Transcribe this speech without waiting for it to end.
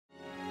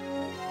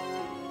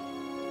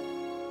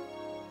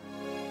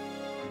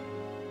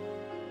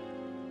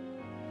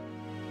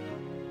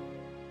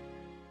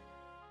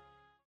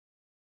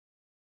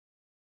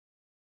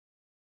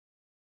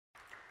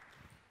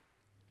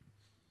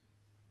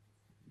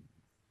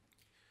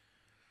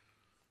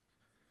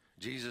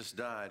Jesus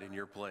died in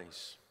your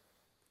place.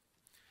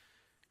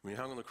 When he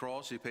hung on the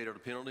cross, he paid out a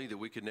penalty that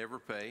we could never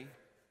pay.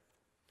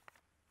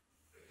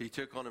 He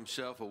took on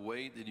himself a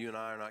weight that you and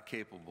I are not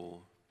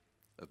capable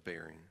of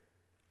bearing.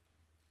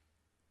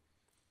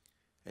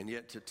 And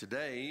yet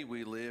today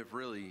we live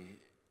really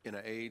in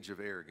an age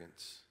of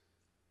arrogance.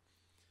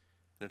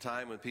 In a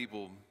time when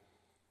people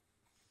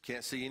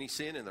can't see any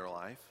sin in their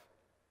life,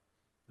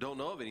 don't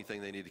know of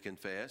anything they need to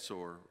confess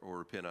or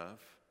repent of.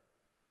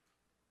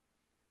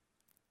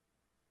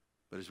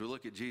 But as we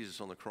look at Jesus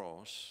on the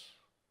cross,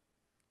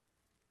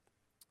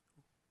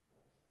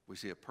 we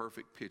see a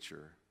perfect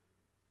picture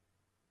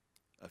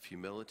of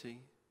humility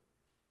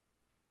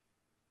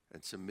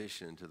and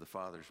submission to the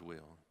Father's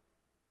will.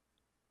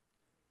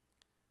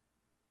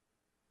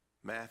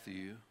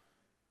 Matthew,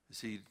 as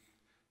he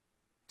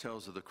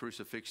tells of the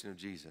crucifixion of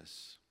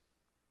Jesus,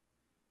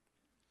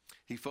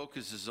 he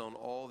focuses on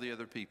all the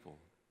other people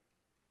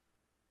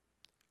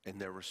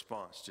and their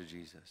response to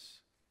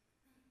Jesus.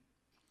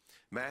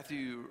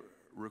 Matthew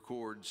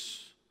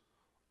records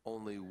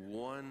only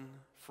one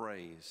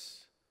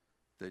phrase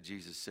that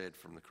Jesus said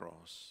from the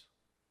cross.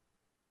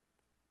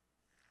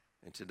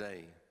 And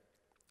today,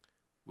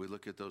 we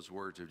look at those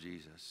words of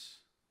Jesus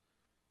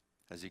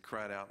as he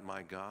cried out,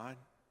 my God,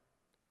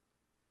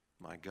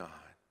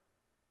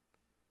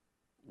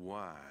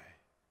 why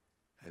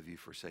have you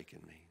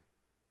forsaken me?"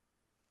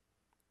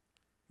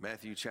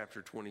 Matthew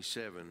chapter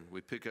 27,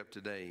 we pick up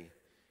today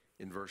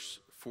in verse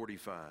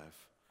 45.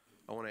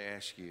 I want to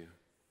ask you,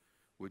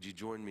 would you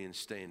join me in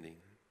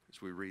standing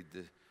as we read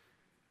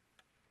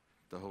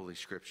the Holy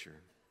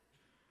Scripture?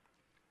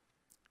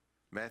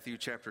 Matthew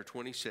chapter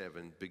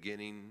 27,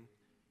 beginning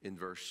in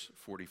verse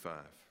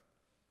 45.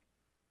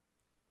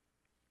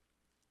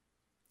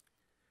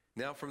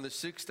 "Now from the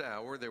 6th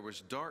hour there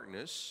was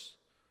darkness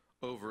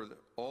over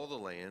all the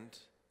land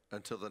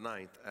until the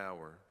 9th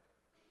hour.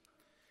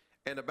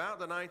 And about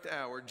the 9th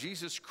hour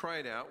Jesus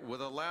cried out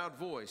with a loud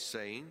voice,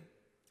 saying,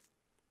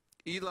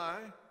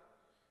 Eli,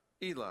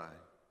 Eli,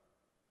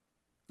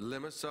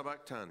 lema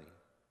sabachthani.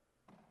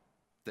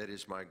 That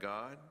is, my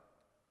God,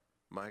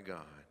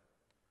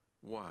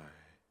 why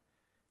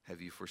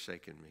have you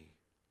forsaken me?"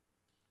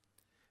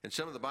 And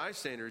some of the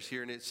bystanders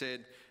hearing it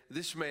said,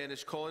 "This man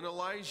is calling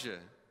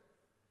Elijah."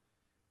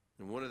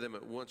 And one of them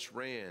at once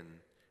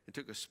ran and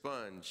took a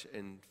sponge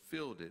and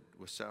filled it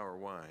with sour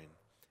wine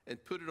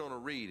and put it on a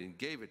reed and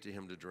gave it to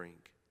him to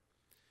drink.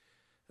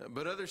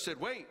 But others said,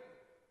 "Wait,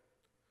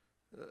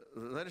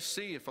 let us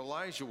see if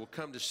Elijah will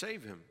come to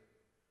save him."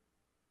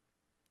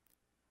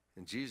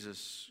 And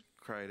Jesus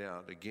cried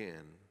out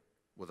again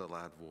with a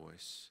loud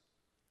voice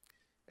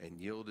and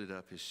yielded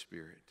up his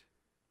spirit.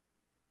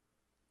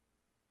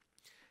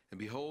 And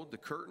behold, the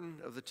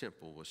curtain of the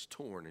temple was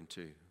torn in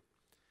two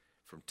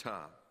from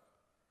top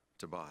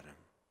to bottom,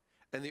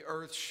 and the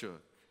earth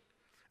shook,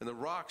 and the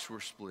rocks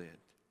were split.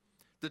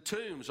 The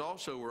tombs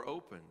also were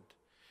opened,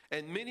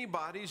 and many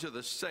bodies of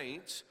the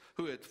saints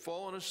who had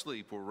fallen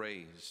asleep were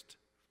raised.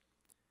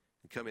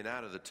 And coming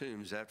out of the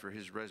tombs after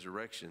his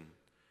resurrection,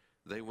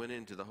 they went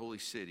into the holy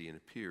city and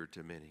appeared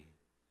to many.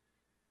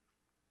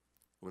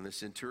 When the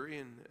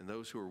centurion and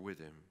those who were with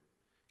him,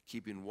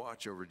 keeping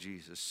watch over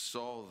Jesus,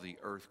 saw the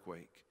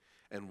earthquake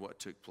and what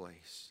took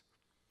place,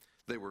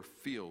 they were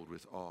filled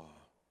with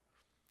awe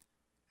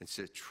and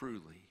said,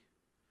 "Truly,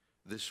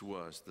 this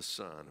was the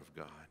Son of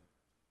God."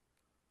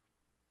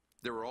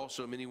 There were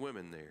also many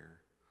women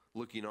there,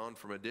 looking on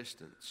from a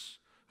distance,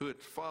 who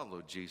had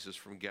followed Jesus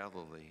from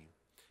Galilee,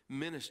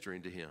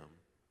 ministering to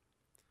him.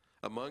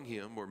 Among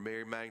him were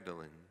Mary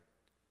Magdalene,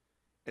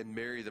 and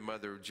Mary the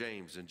mother of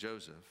James and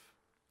Joseph,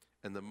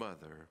 and the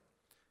mother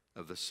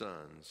of the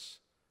sons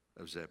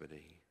of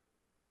Zebedee.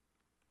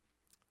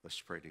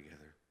 Let's pray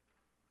together.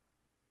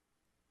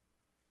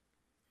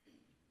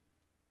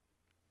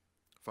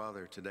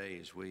 Father, today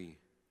as we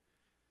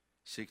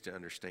seek to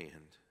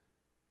understand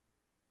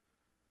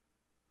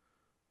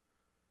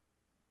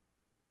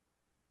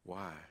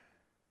why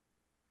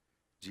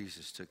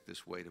Jesus took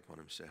this weight upon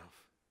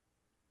himself,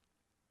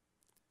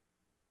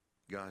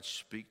 God,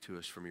 speak to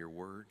us from your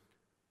word.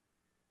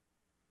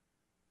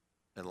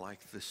 And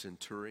like the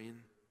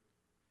centurion,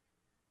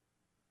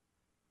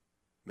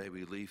 may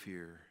we leave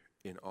here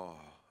in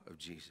awe of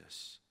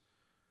Jesus.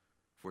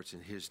 For it's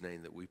in his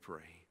name that we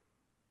pray.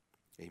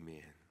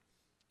 Amen.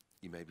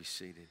 You may be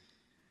seated.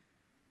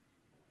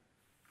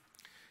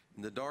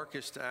 In the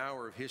darkest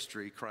hour of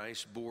history,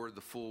 Christ bore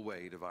the full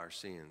weight of our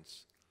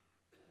sins.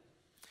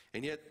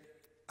 And yet,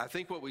 I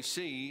think what we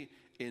see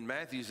in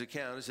Matthew's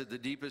account is that the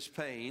deepest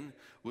pain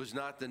was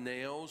not the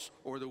nails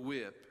or the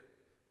whip,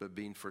 but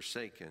being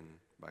forsaken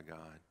by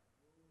God.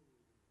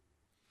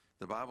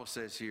 The Bible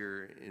says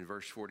here in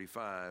verse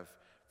 45,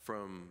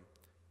 from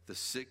the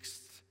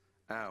 6th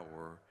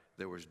hour,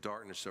 there was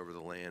darkness over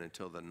the land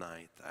until the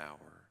 9th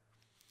hour.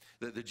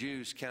 The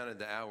Jews counted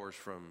the hours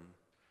from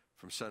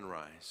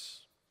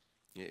sunrise.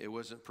 It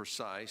wasn't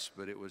precise,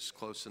 but it was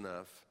close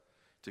enough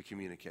to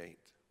communicate.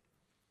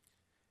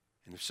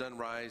 And if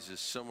sunrise is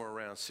somewhere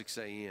around 6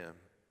 a.m.,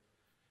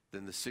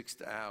 then the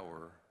 6th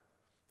hour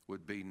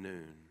would be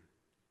noon.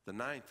 The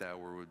ninth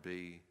hour would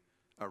be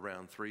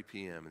around 3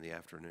 p.m. in the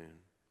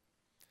afternoon.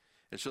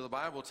 And so the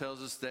Bible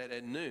tells us that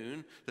at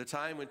noon, the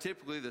time when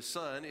typically the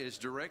sun is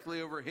directly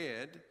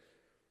overhead,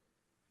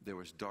 there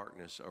was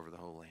darkness over the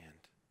whole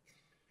land.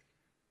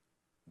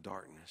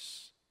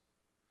 Darkness.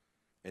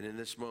 And in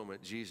this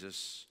moment,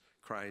 Jesus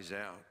cries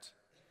out.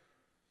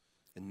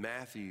 And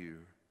Matthew,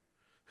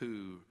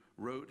 who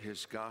wrote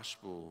his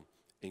gospel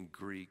in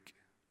Greek,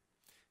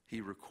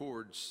 he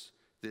records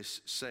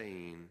this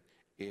saying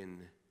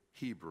in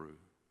Hebrew.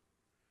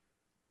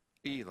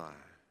 Eli,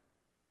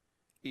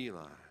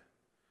 Eli,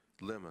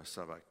 lema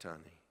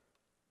sabachthani.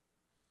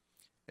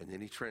 And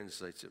then he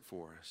translates it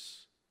for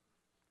us.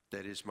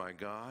 That is, my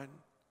God,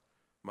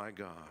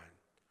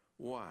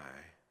 why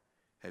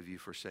have you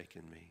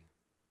forsaken me?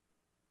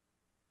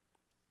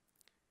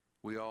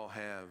 We all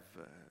have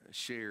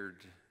shared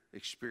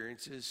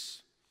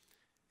experiences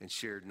and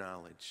shared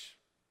knowledge.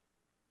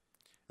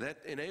 That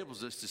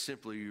enables us to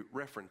simply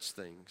reference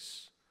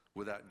things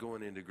without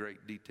going into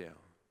great detail.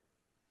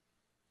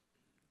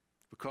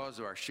 Because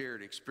of our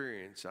shared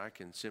experience, I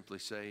can simply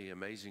say,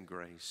 Amazing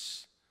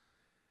Grace,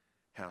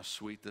 how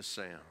sweet the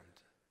sound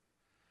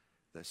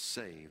that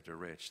saved a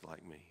wretch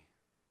like me.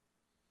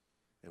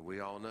 And we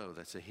all know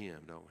that's a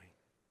hymn, don't we?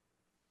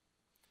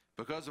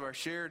 Because of our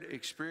shared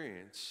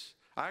experience,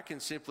 I can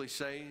simply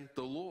say,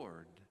 the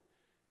Lord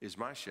is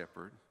my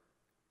shepherd.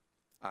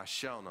 I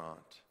shall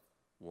not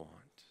want.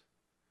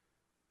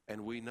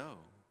 And we know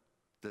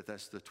that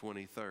that's the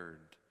 23rd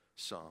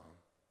Psalm.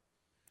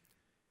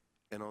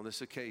 And on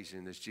this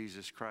occasion, as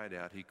Jesus cried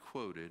out, he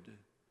quoted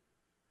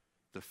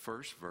the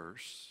first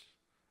verse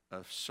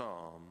of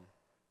Psalm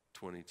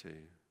 22.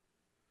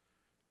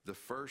 The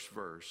first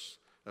verse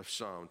of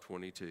Psalm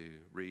 22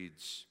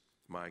 reads,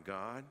 my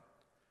God,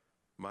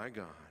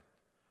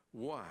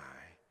 why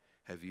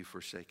have you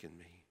forsaken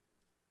me?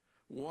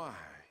 Why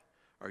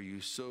are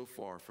you so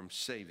far from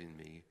saving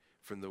me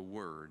from the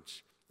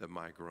words of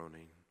my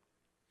groaning?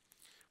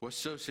 What's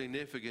so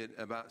significant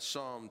about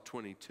Psalm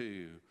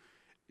 22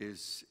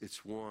 is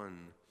it's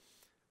one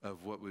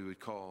of what we would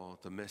call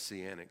the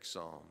Messianic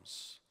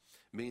Psalms,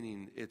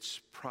 meaning it's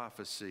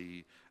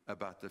prophecy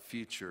about the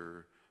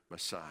future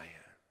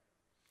Messiah.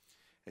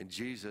 And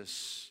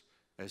Jesus,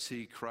 as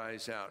he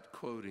cries out,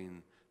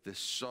 quoting this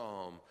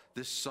psalm,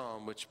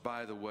 which,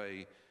 by the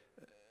way,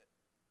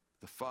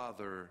 the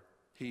Father,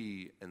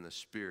 he, and the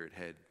Spirit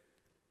had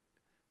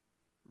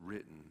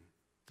written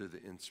through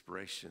the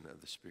inspiration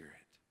of the Spirit.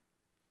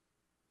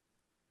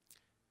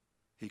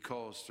 He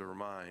calls to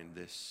remind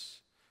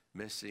this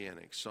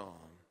Messianic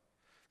psalm,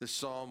 this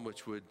psalm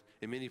which would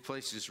in many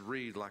places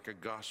read like a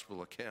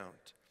gospel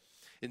account.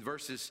 In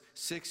verses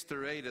 6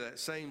 through 8 of that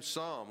same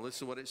psalm,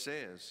 listen what it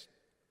says.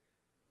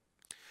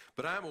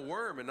 But I am a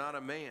worm and not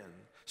a man,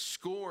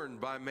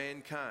 scorned by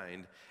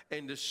mankind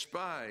and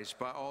despised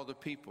by all the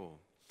people.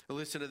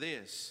 Listen to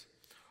this.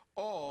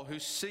 All who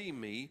see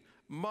me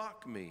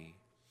mock me.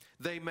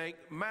 They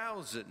make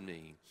mouths at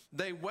me.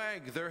 They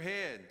wag their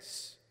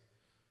heads.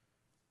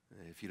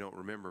 If you don't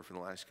remember from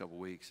the last couple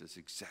of weeks, that's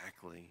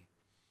exactly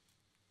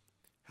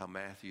how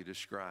Matthew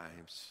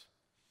describes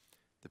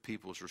the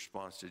people's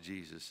response to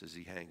Jesus as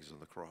he hangs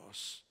on the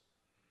cross.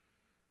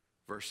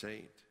 Verse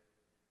 8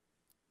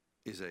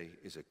 is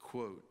a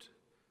quote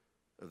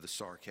of the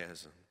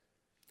sarcasm.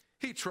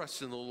 He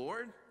trusts in the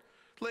Lord.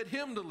 Let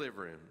him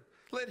deliver him.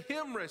 Let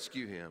him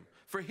rescue him,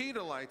 for he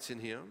delights in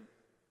him.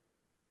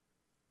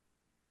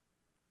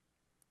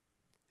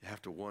 You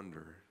have to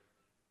wonder,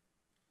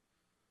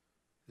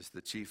 as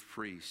the chief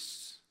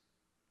priests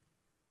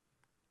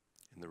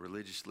and the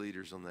religious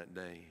leaders on that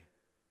day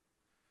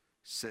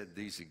said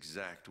these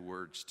exact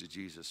words to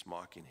Jesus,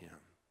 mocking him,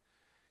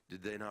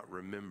 did they not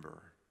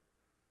remember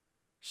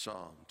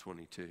Psalm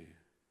 22,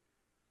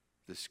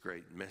 this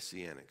great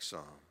messianic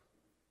psalm?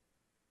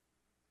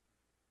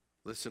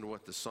 Listen to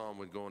what the psalm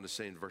would go on to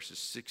say in verses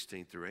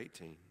 16 through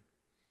 18.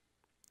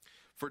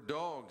 For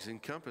dogs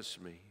encompass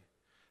me,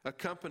 a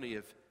company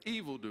of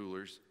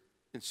evildoers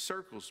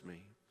encircles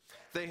me.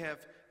 They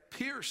have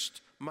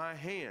pierced my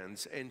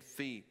hands and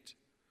feet.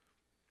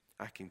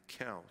 I can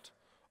count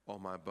all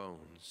my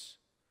bones.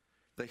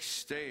 They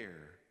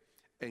stare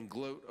and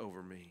gloat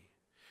over me.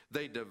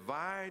 They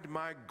divide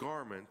my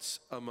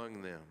garments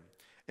among them,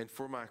 and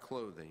for my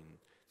clothing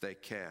they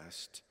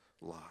cast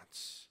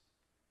lots.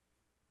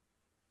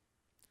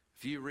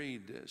 If you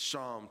read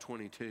Psalm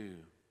 22,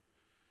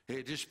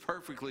 it just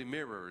perfectly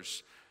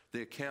mirrors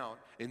the account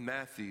in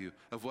Matthew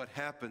of what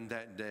happened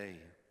that day.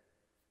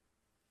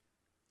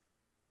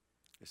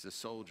 As the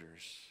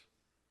soldiers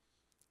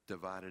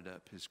divided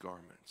up his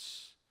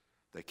garments,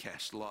 they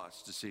cast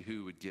lots to see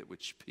who would get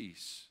which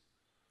piece.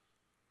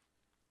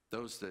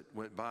 Those that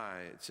went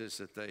by, it says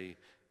that they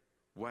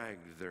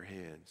wagged their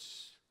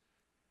heads.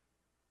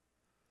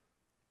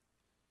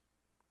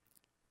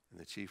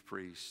 And the chief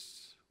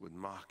priests would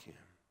mock him.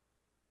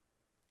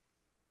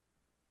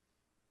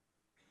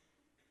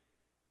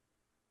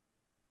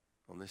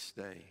 On this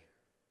day,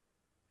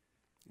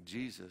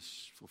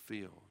 Jesus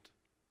fulfilled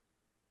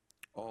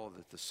all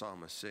that the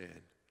psalmist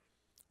said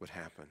would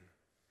happen.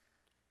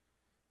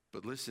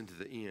 But listen to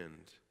the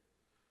end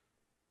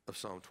of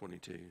Psalm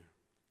 22.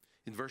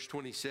 In verse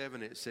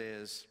 27 it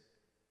says,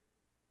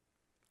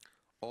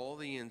 all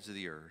the ends of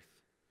the earth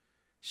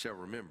shall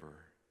remember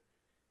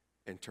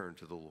and turn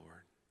to the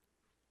Lord,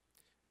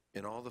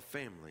 and all the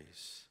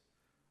families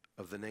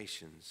of the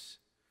nations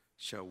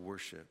shall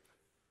worship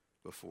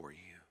before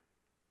you.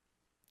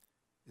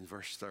 In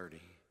verse 30,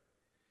 he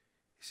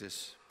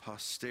says,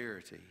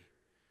 posterity,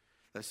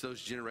 that's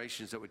those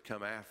generations that would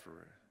come after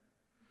it.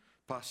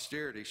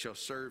 Posterity shall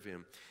serve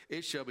him.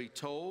 It shall be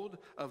told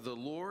of the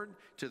Lord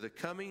to the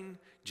coming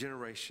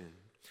generation.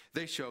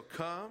 They shall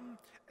come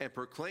and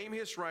proclaim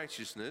his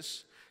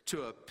righteousness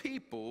to a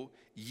people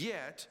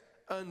yet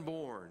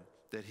unborn,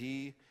 that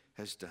he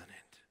has done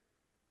it.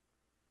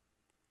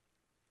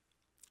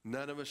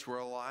 None of us were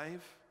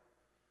alive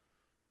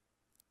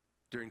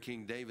during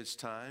King David's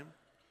time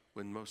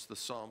when most of the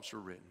Psalms were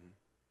written.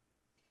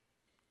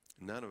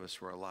 None of us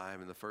were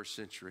alive in the first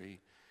century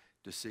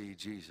to see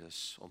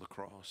Jesus on the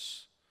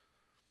cross.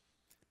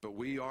 But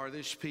we are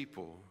this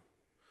people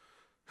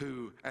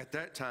who at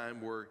that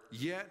time were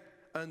yet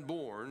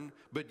unborn,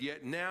 but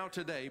yet now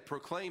today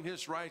proclaim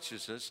his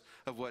righteousness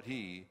of what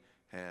he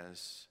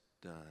has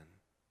done.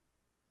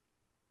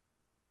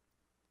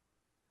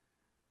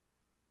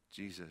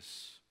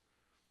 Jesus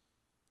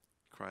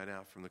cried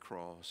out from the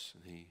cross,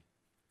 and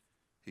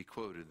he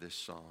quoted this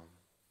psalm.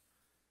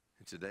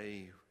 And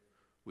today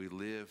we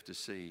live to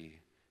see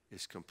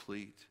its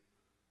complete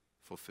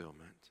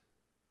fulfillment.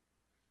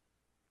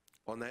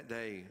 On that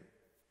day,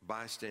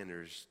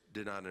 bystanders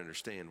did not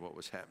understand what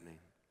was happening.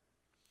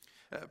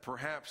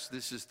 Perhaps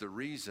this is the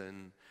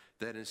reason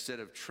that instead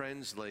of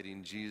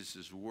translating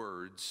Jesus'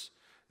 words,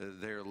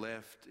 they're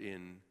left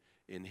in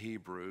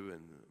Hebrew,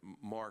 and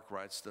Mark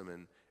writes them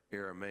in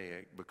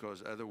Aramaic,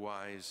 because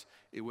otherwise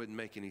it wouldn't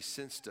make any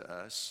sense to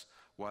us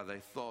why they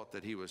thought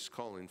that he was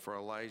calling for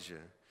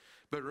Elijah.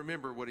 But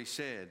remember what he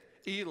said,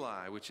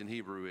 Eli, which in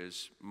Hebrew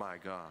is my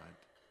God.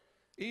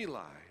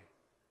 Eli.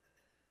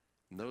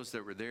 And those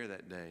that were there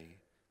that day,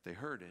 they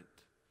heard it.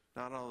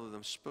 Not all of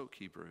them spoke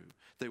Hebrew.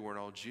 They weren't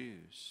all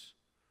Jews.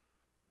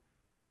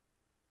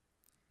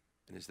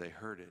 And as they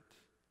heard it,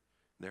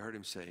 they heard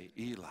him say,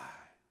 Eli.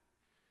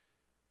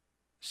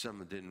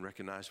 Some didn't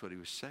recognize what he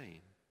was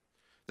saying.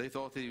 They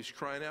thought that he was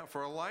crying out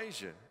for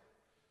Elijah.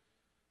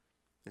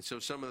 And so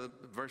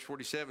verse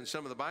 47,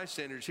 some of the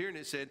bystanders hearing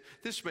it said,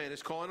 this man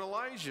is calling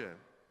Elijah.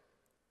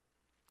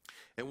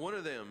 And one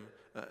of them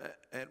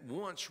at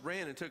once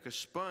ran and took a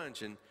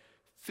sponge and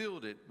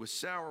filled it with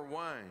sour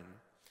wine.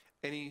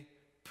 And he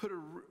put it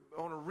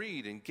on a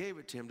reed and gave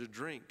it to him to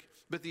drink.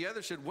 But the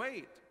other said,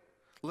 wait,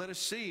 let us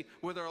see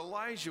whether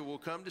Elijah will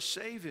come to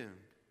save him.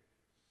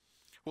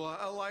 Well,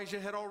 Elijah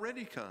had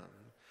already come.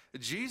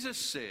 Jesus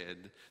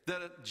said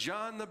that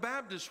John the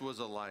Baptist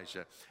was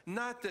Elijah.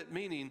 Not that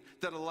meaning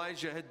that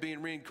Elijah had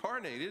been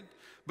reincarnated,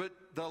 but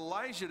the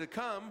Elijah to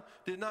come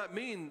did not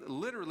mean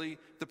literally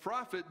the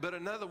prophet, but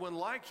another one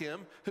like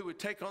him who would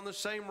take on the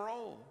same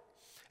role.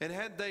 And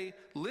had they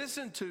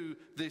listened to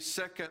the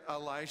second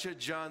Elijah,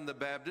 John the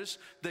Baptist,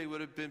 they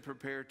would have been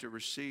prepared to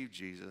receive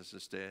Jesus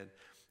instead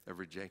of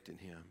rejecting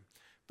him.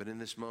 But in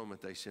this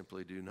moment, they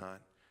simply do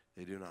not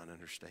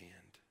understand.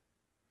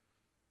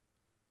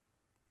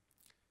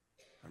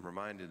 I'm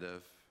reminded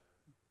of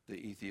the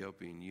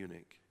Ethiopian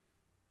eunuch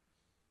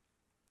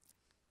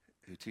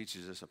who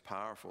teaches us a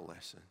powerful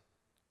lesson.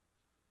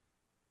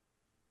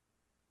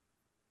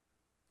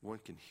 One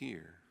can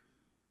hear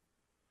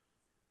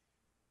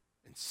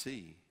and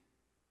see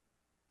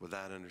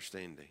without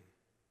understanding.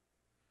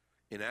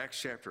 In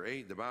Acts chapter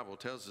 8, the Bible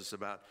tells us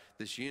about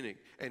this eunuch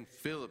and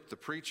Philip, the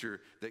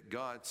preacher that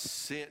God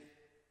sent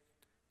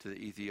to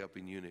the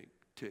Ethiopian eunuch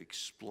to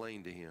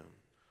explain to him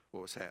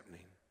what was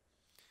happening.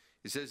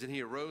 It says, and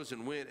he arose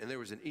and went, and there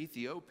was an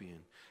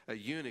Ethiopian, a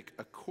eunuch,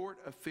 a court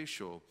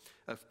official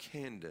of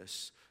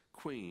Candace,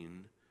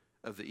 queen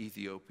of the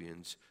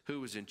Ethiopians, who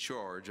was in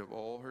charge of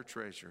all her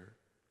treasure.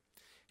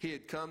 He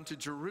had come to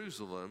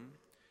Jerusalem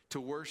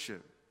to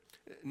worship.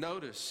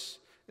 Notice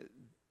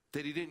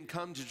that he didn't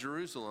come to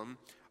Jerusalem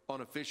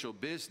on official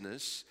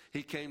business.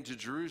 He came to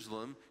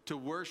Jerusalem to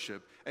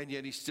worship, and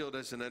yet he still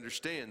doesn't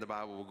understand. The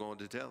Bible will go on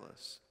to tell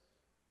us.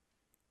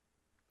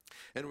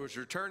 And was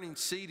returning,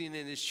 seating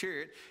in his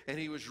chariot, and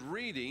he was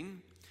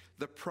reading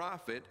the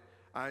prophet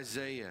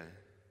Isaiah.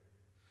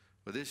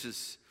 Well, this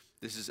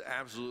is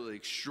absolutely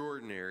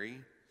extraordinary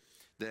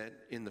that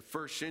in the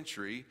first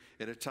century,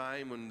 at a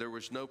time when there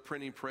was no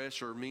printing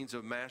press or means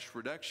of mass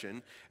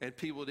production, and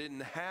people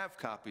didn't have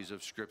copies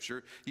of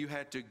Scripture, you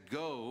had to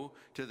go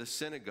to the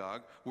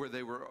synagogue where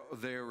they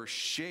were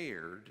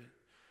shared.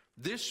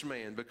 This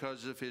man,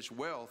 because of his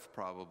wealth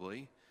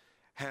probably,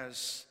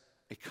 has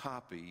a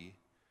copy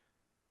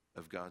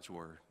of God's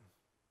Word.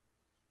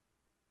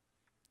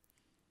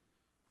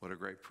 What a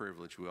great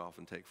privilege we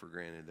often take for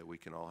granted that we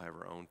can all have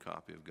our own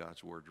copy of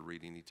God's Word to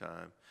read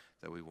anytime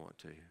that we want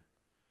to.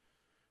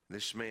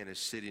 This man is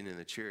sitting in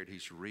the chariot,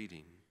 he's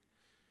reading.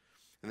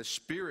 And the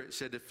Spirit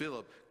said to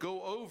Philip,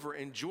 "Go over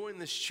and join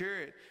this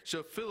chariot."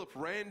 So Philip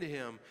ran to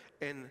him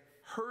and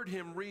heard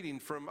him reading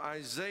from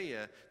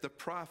Isaiah the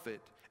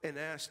prophet and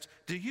asked,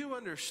 "Do you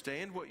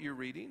understand what you're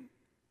reading?"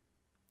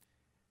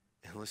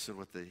 And listen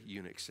what the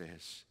eunuch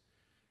says.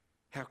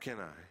 "How can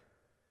I,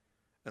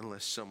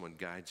 unless someone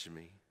guides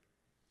me?"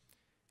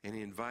 And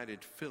he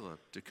invited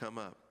Philip to come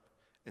up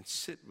and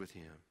sit with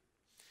him.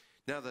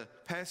 Now the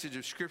passage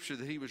of Scripture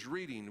that he was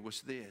reading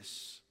was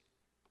this: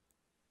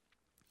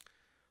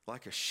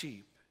 like a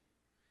sheep,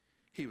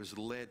 he was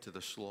led to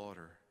the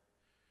slaughter.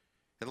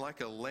 And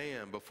like a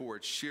lamb before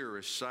its shearer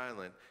is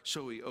silent,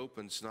 so he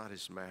opens not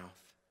his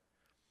mouth.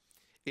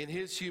 In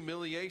his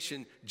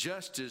humiliation,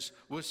 justice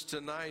was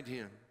denied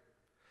him.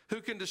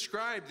 Who can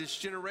describe this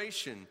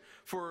generation?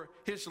 For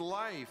his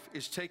life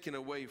is taken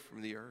away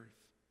from the earth.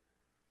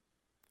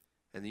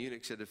 And the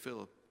eunuch said to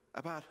Philip,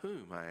 "About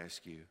whom, I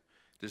ask you,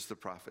 does the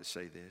prophet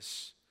say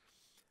this?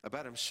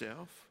 About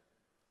himself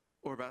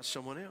or about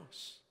someone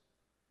else?"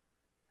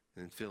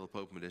 And then Philip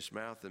opened his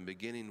mouth, and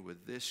beginning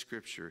with this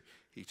scripture,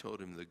 he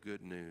told him the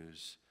good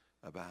news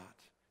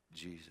about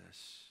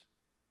Jesus.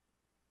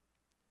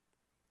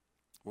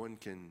 One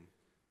can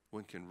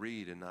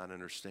read and not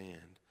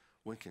understand.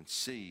 One can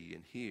see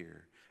and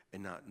hear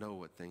and not know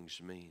what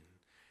things mean.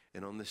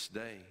 And on this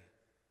day,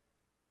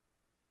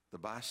 the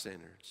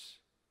bystanders,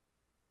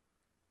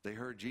 they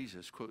heard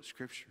Jesus quote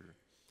scripture,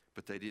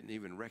 but they didn't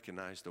even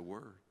recognize the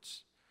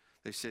words.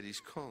 They said, "He's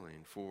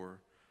calling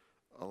for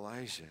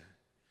Elijah."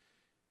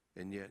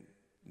 And yet,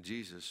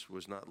 Jesus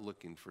was not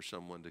looking for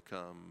someone to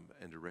come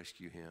and to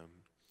rescue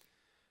him.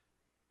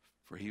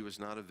 For he was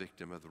not a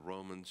victim of the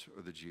Romans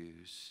or the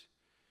Jews.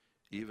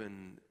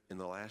 Even in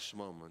the last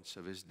moments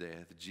of his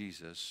death,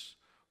 Jesus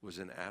was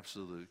in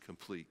absolute,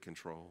 complete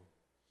control.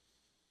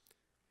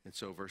 And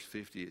so verse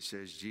 50, it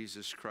says,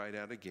 Jesus cried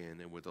out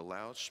again, and with a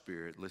loud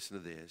spirit, listen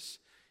to this,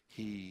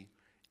 he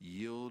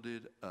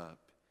yielded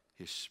up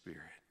his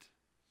spirit.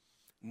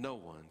 No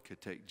one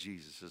could take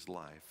Jesus'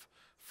 life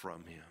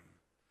from him.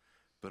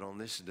 But on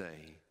this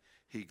day,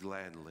 he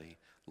gladly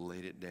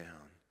laid it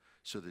down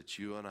so that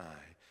you and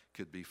I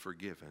could be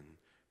forgiven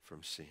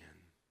from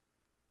sin.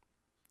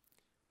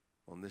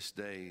 On this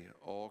day,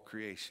 all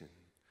creation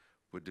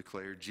would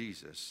declare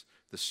Jesus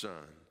the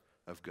Son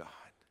of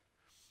God.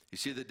 You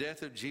see, the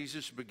death of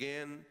Jesus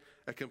began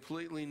a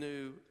completely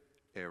new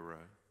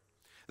era.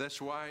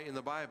 That's why in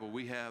the Bible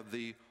we have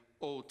the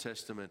Old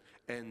Testament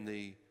and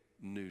the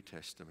New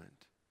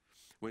Testament.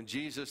 When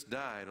Jesus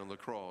died on the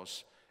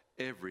cross,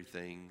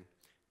 everything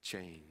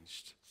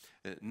changed.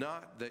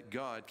 Not that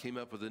God came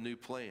up with a new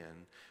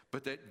plan,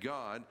 but that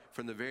God,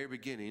 from the very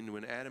beginning,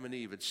 when Adam and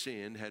Eve had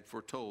sinned, had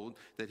foretold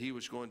that he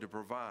was going to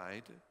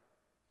provide.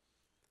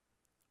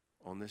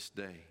 On this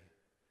day,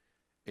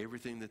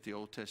 everything that the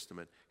Old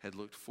Testament had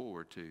looked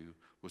forward to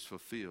was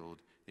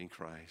fulfilled in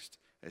Christ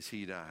as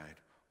he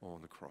died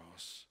on the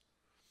cross.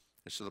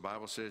 And so the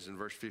Bible says in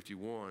verse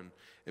 51,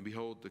 "And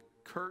behold, the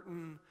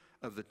curtain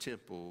of the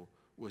temple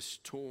was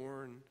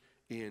torn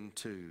in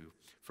two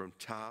from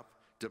top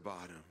to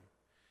bottom,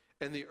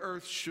 and the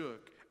earth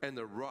shook and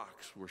the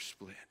rocks were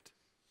split."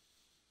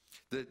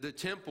 The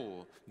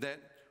temple that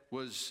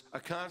was a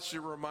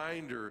constant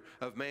reminder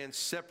of man's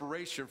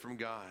separation from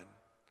God.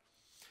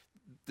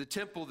 The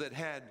temple that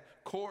had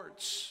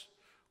courts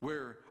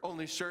where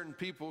only certain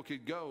people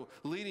could go,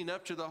 leading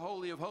up to the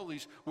Holy of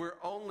Holies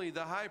where only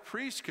the high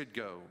priest could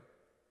go,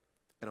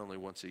 and only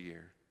once a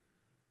year,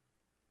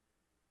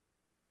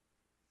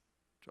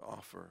 to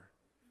offer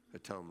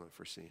atonement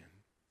for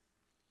sin.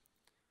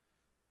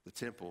 The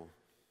temple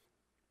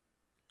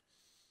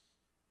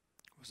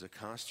was a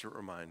constant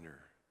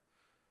reminder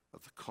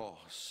of the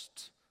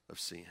cost of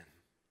sin.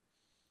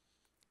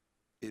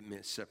 It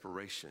meant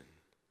separation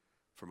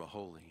from a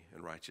holy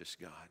and righteous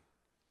God.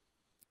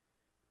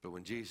 But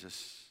when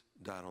Jesus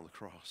died on the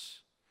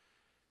cross,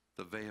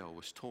 the veil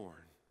was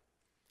torn.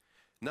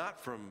 Not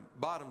from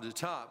bottom to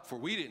top, for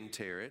we didn't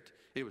tear it.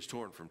 It was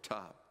torn from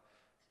top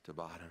to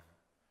bottom.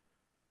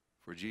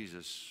 For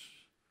Jesus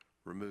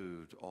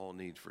removed all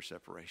need for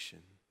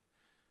separation,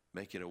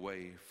 making a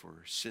way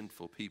for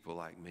sinful people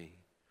like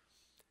me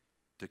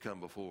to come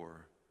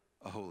before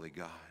a holy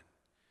God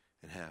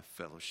and have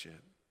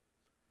fellowship.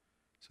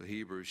 So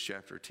Hebrews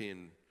chapter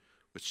 10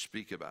 would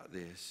speak about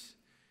this.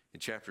 In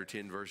chapter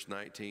 10, verse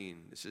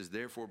 19, it says,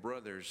 "Therefore,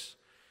 brothers,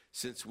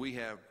 since we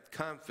have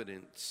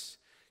confidence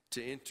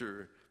to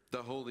enter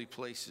the holy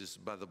places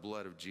by the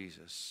blood of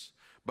Jesus,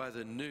 by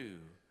the new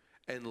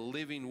and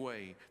living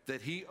way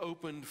that he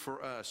opened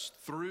for us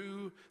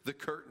through the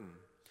curtain,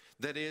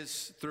 that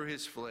is, through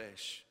his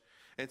flesh.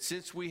 And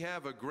since we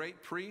have a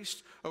great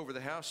priest over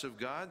the house of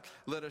God,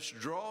 let us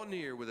draw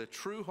near with a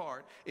true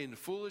heart in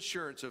full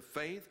assurance of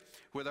faith,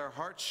 with our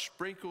hearts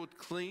sprinkled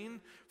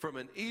clean from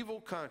an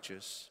evil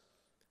conscience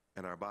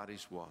and our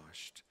bodies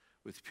washed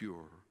with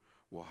pure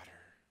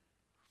water."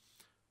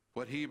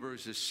 What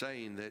Hebrews is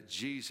saying, that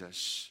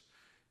Jesus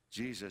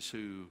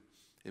who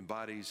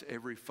embodies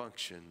every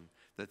function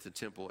that the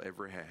temple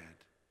ever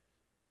had,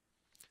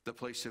 the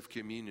place of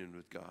communion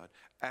with God,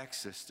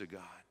 access to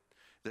God,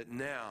 That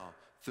now,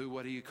 through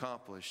what he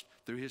accomplished,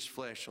 through his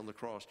flesh on the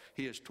cross,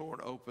 he has torn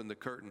open the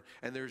curtain,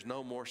 and there's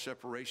no more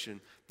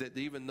separation. That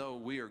even though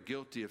we are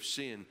guilty of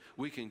sin,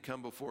 we can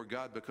come before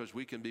God because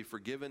we can be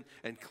forgiven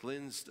and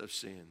cleansed of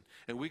sin.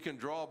 And we can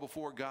draw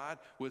before God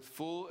with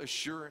full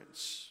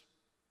assurance.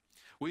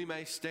 We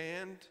may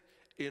stand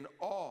in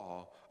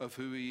awe of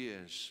who he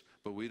is,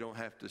 but we don't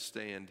have to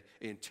stand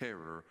in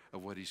terror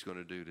of what he's going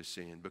to do to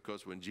sin,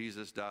 because when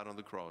Jesus died on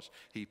the cross,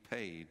 he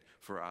paid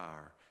for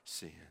our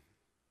sin.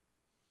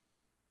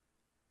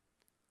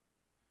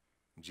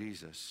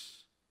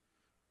 Jesus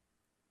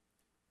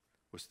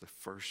was the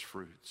first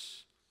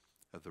fruits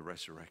of the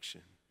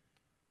resurrection.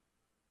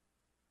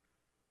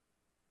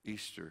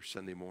 Easter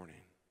Sunday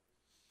morning,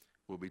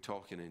 we'll be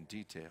talking in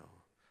detail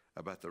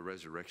about the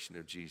resurrection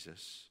of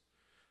Jesus.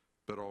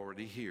 But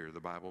already here,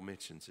 the Bible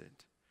mentions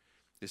it.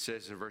 It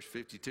says in verse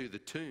 52, the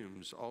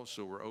tombs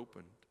also were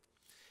opened,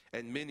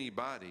 and many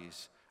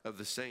bodies of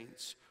the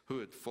saints who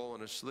had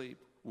fallen asleep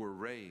were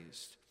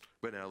raised.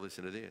 But now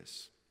listen to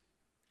this.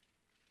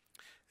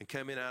 And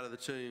coming out of the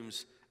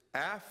tombs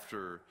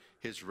after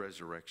his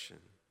resurrection.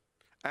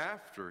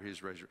 After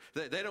his resurrection.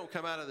 They don't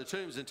come out of the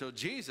tombs until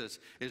Jesus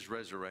is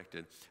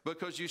resurrected.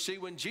 Because you see,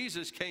 when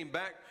Jesus came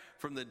back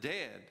from the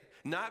dead,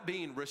 not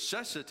being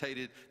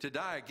resuscitated to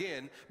die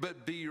again,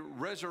 but be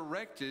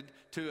resurrected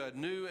to a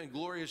new and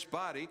glorious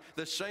body,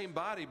 the same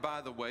body, by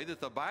the way, that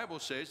the Bible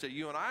says that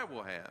you and I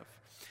will have.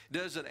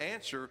 Doesn't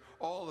answer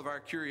all of our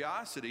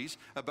curiosities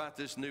about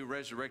this new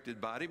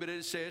resurrected body, but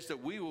it says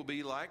that we will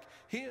be like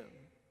him.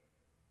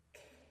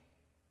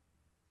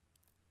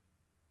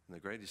 And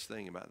the greatest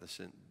thing about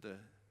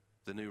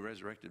the new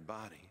resurrected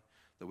body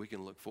that we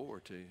can look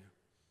forward to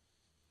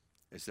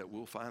is that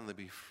we'll finally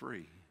be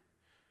free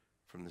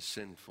from the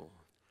sinful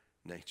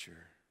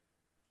nature.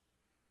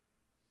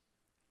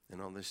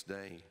 And on this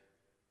day,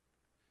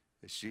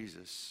 as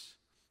Jesus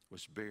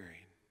was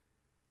buried,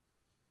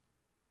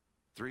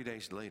 3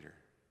 days later,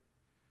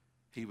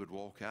 he would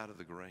walk out of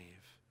the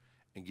grave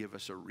and give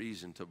us a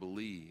reason to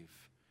believe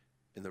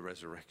in the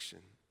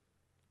resurrection.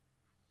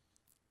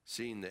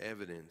 Seeing the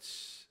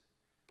evidence,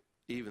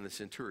 even the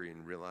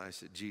centurion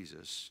realized that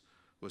Jesus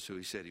was who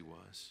he said he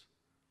was.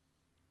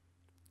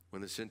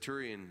 When the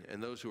centurion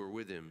and those who were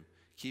with him,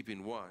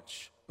 keeping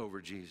watch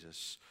over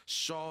Jesus,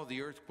 saw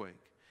the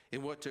earthquake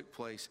and what took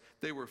place,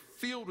 they were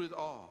filled with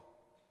awe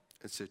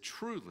and said,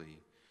 truly,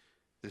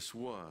 this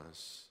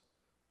was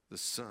the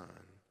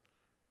Son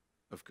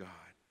of God.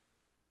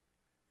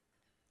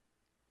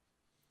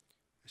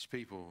 As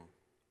people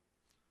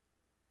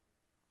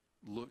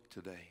look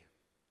today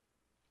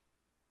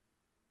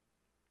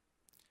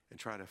and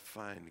try to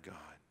find God,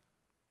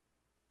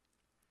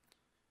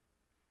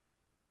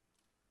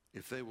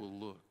 if they will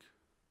look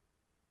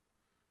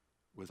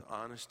with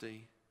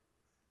honesty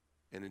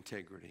and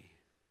integrity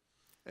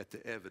at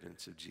the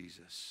evidence of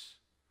Jesus,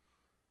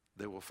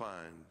 they will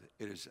find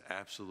it is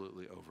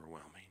absolutely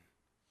overwhelming.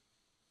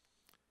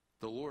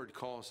 The Lord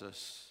calls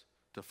us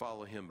to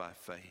follow him by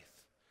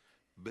faith,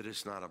 but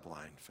it's not a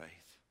blind faith.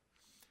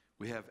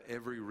 We have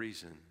every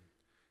reason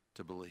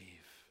to believe.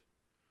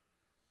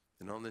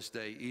 And on this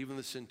day, even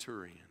the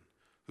centurion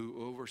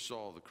who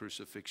oversaw the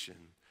crucifixion,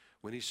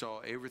 when he saw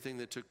everything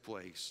that took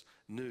place,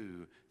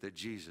 knew that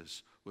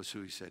Jesus was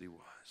who he said he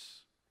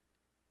was.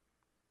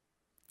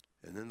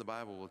 And then the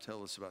Bible will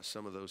tell us about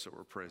some of those that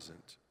were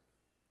present.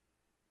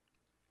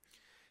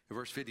 In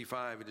verse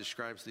 55, it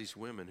describes these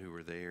women who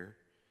were there.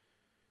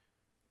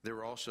 There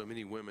were also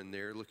many women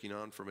there looking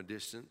on from a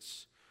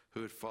distance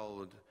who had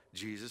followed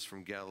Jesus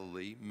from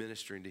Galilee,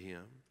 ministering to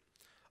him,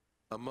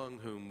 among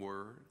whom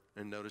were,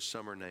 and notice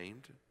some are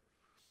named,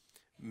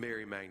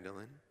 Mary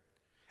Magdalene,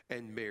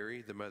 and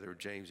Mary, the mother of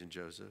James and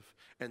Joseph,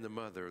 and the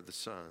mother of the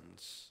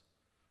sons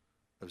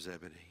of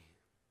Zebedee.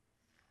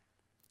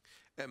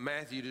 And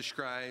Matthew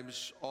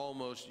describes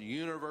almost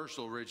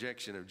universal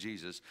rejection of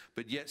Jesus,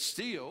 but yet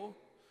still,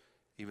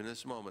 even in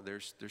this moment,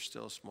 there's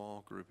still a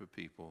small group of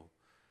people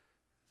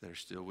that are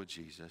still with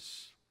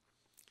Jesus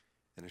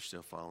and are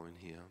still following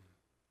him.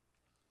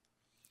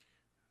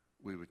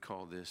 We would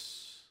call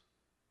this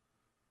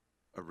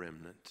a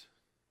remnant.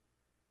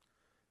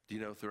 Do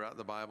you know, throughout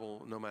the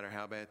Bible, no matter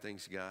how bad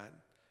things got,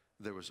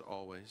 there was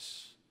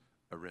always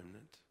a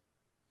remnant.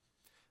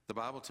 The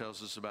Bible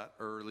tells us about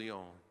early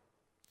on,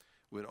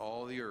 when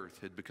all the earth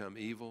had become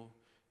evil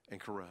and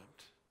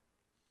corrupt.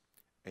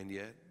 And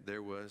yet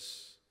there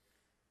was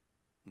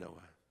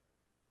Noah,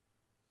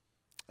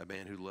 a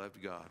man who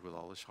loved God with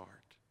all his heart.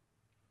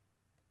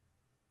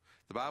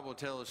 The Bible will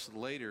tell us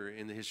later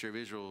in the history of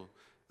Israel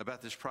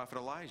about this prophet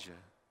Elijah.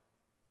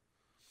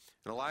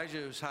 And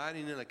Elijah was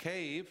hiding in a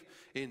cave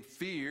in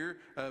fear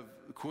of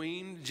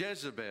Queen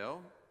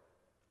Jezebel.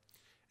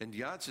 And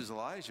God says,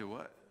 Elijah,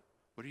 what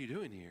are you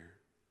doing here?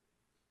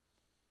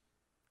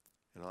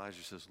 And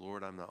Elijah says,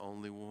 Lord, I'm the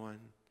only one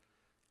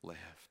left.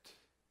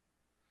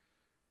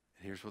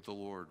 And here's what the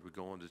Lord would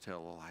go on to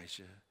tell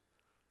Elijah.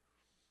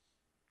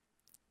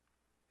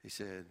 He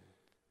said,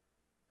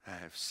 I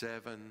have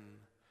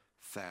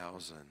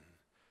 7,000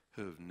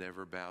 who have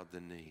never bowed the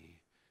knee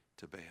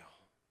to Baal.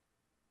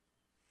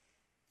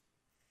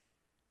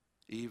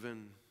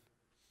 even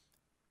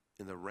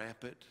in the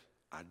rampant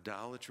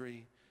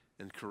idolatry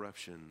and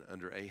corruption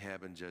under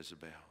Ahab and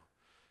Jezebel,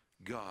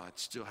 God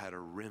still had a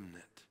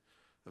remnant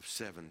of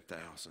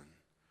 7,000.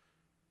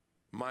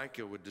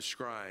 Micah would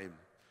describe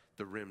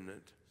the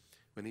remnant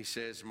when he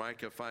says,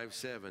 Micah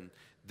 5:7,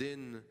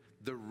 then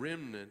the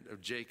remnant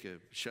of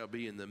Jacob shall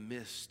be in the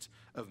midst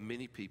of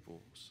many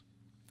peoples,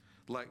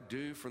 like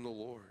dew from the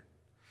Lord,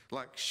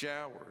 like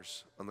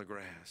showers on the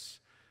grass,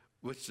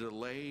 which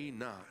delay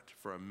not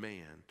for a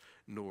man,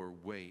 nor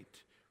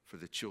wait for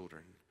the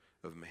children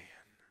of man.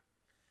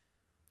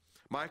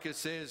 Micah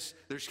says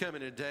there's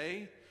coming a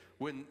day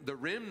when the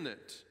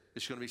remnant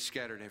is going to be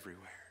scattered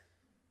everywhere.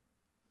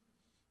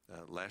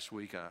 Last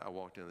week I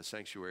walked into the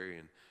sanctuary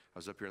and I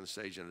was up here on the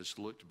stage and I just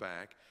looked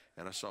back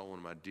and I saw one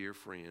of my dear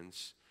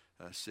friends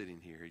sitting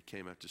here. He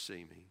came up to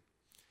see me.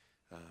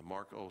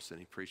 Mark Olson,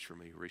 he preached for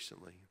me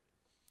recently.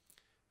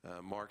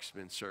 Mark's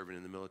been serving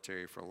in the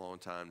military for a long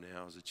time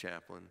now as a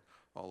chaplain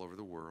all over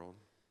the world.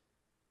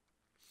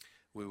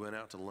 We went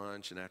out to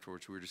lunch and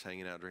afterwards we were just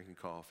hanging out drinking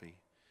coffee.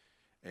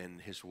 And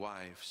his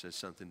wife said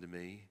something to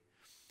me.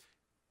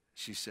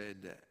 She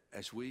said,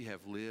 as we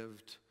have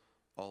lived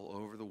all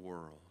over the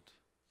world,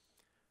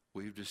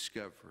 we've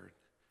discovered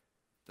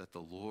that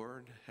the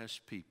Lord has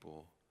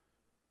people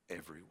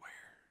everywhere.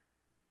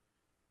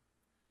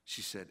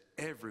 She said,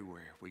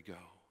 everywhere we go,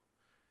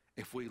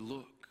 if we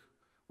look,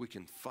 we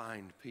can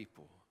find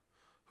people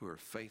who are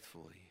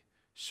faithfully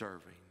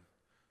serving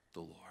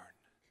the Lord.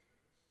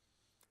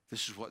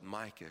 This is what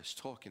Micah is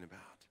talking about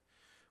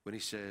when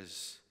he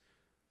says,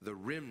 the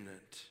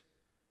remnant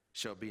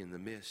shall be in the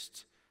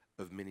midst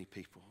of many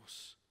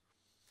peoples.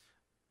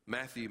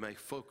 Matthew may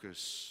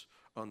focus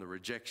on the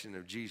rejection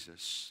of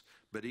Jesus,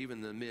 but even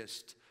in the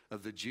midst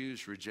of the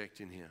Jews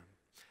rejecting him,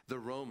 the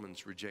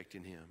Romans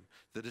rejecting him,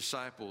 the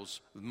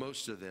disciples,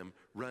 most of them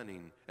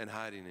running and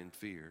hiding in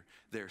fear,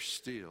 there's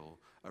still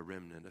a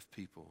remnant of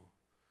people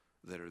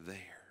that are there.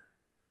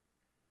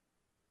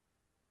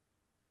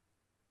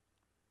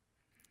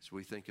 As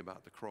we think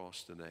about the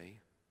cross today,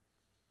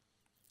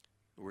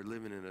 we're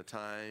living in a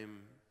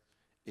time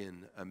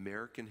in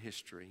American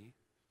history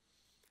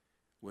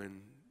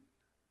when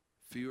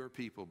fewer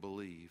people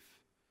believe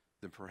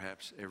than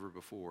perhaps ever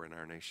before in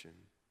our nation.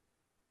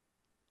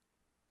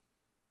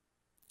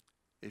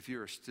 If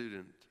you're a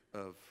student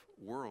of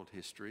world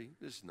history,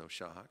 this is no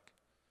shock.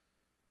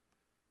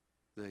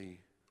 The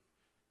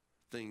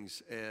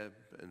things ebb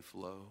and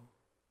flow.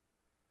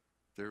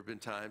 There have been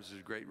times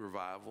of great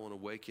revival and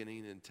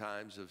awakening and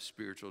times of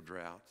spiritual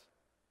drought.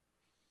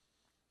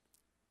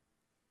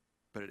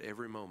 But at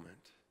every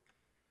moment,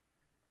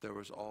 there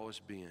has always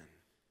been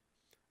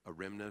a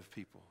remnant of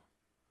people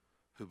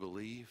who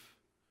believe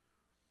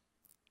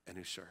and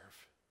who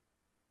serve.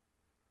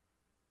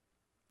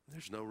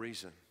 There's no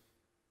reason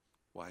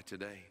why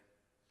today,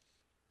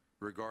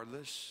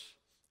 regardless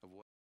of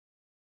what